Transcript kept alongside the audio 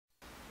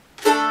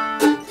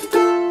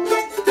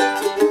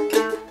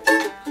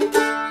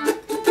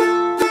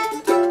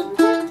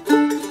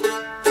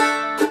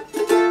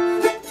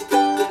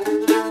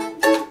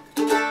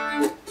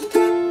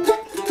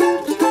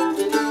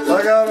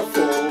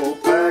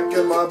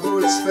my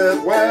boots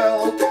fit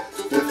well.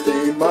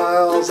 15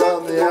 miles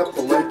on the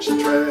Appalachian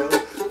Trail.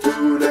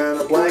 Food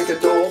and a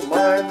blanket, don't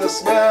mind the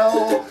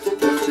smell.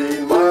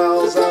 15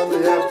 miles on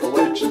the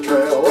Appalachian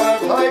Trail.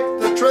 I've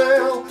hiked the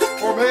trail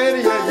for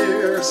many a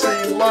year,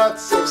 seen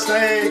lots of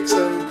snakes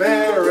and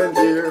bear and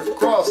deer.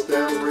 Crossed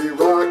every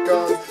rock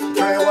on the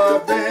trail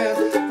I've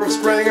been, from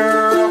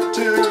Springer up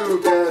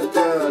to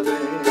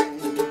Catadine.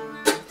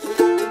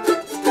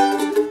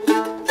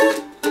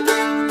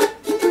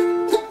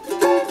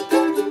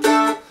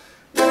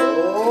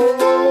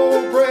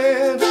 Oh,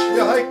 branch,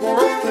 you hike more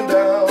up than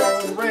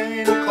down.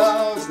 Rain,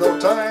 clouds, no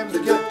time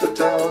to get to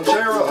town.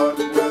 Share a hut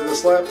with a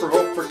slapper,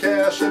 hope for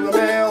cash in the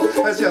mail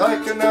as you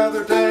hike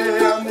another day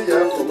on the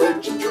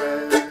Appalachian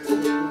Trail.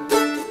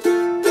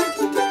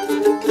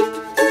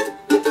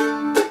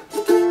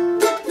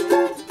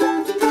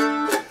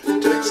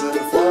 Ticks and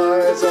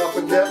flies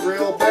often get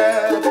real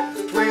bad.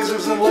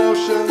 Tweezers and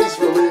lotions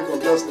relieve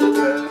them just a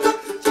tad.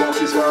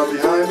 Smokies far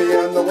behind me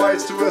and the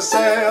whites to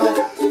assail.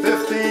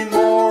 15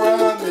 more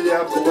on the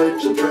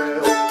Appalachian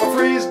Trail. A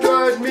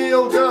freeze-dried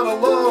meal, gotta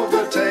love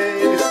the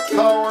taste.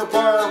 Power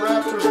bar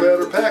rappers,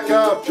 better pack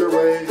out your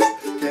waist.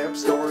 Camp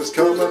stores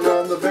coming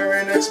on the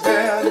very next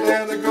bend,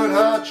 and a good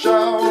hot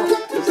shower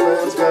is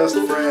man's best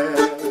friend.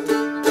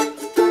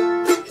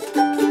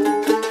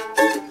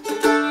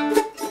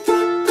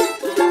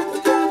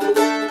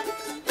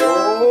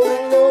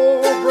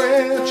 Oh,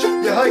 branch,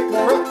 you hike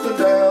more up than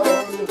down.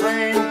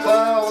 Rain,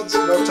 clouds,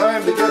 no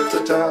time to get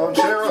to town.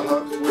 Share a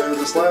hut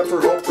with a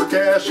slapper, hope for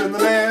cash in the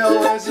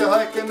mail as you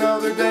hike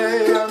another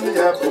day on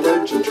the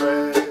Appalachian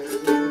Trail.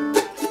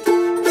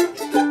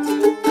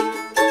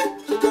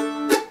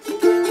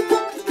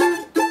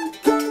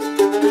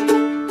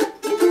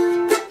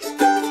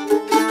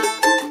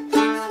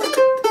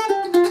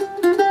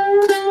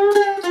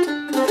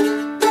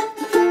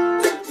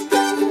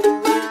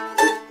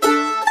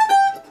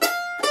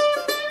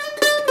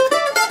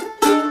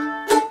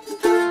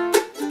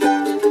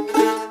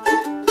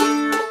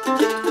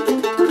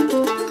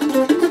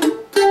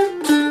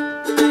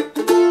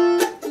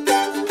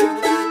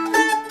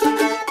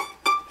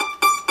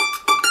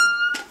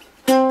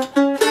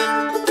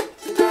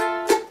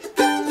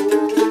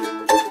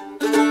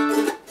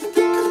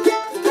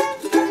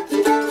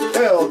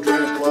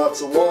 Drink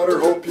lots of water,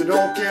 hope you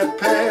don't get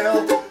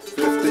pale.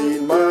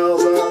 15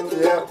 miles on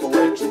the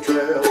Appalachian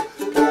Trail.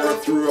 Pour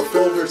through a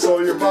filter so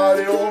your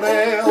body don't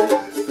ail.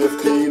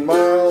 15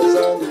 miles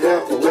on the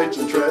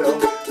Appalachian Trail.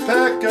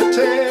 Pack a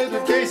tent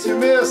in case you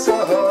miss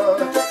a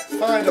hut.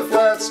 Find a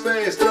flat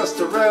space just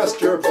to rest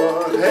your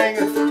butt.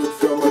 Hanging fruit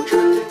from a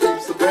tree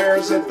keeps the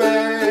bears at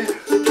bay.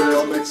 The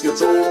trail mix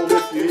gets old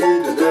if you eat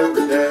it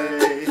every day.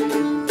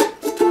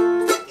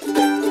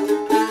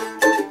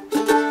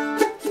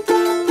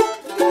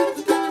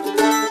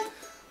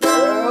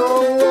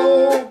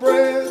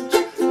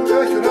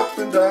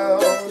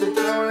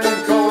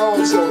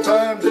 No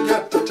time to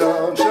get to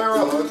town. Share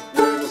a hut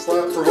with a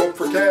slapper, hope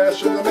for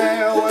cash in the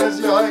mail as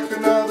you hike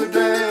another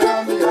day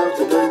on the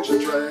Appalachian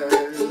Trail.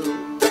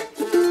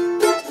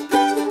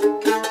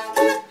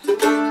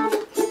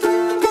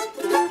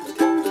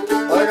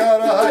 I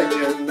got a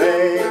hiking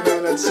name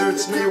and it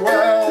suits me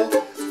well.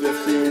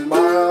 15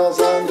 miles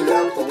on the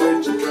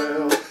Appalachian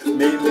Trail.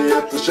 Meet me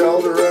at the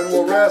shelter and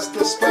we'll rest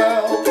a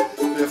spell.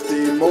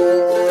 15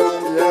 more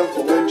on the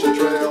Appalachian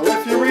Trail.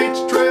 If you reach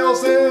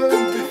trails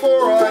in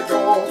before I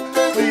go,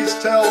 please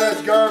tell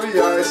Ed Garvey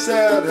I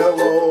said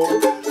hello.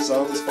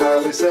 Sun's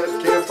finally set,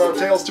 campfire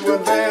tales to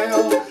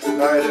unveil.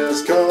 Night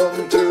has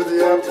come to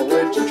the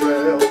Appalachian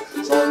Trail.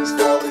 Sun's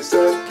finally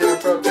set,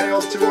 campfire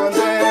tales to unveil.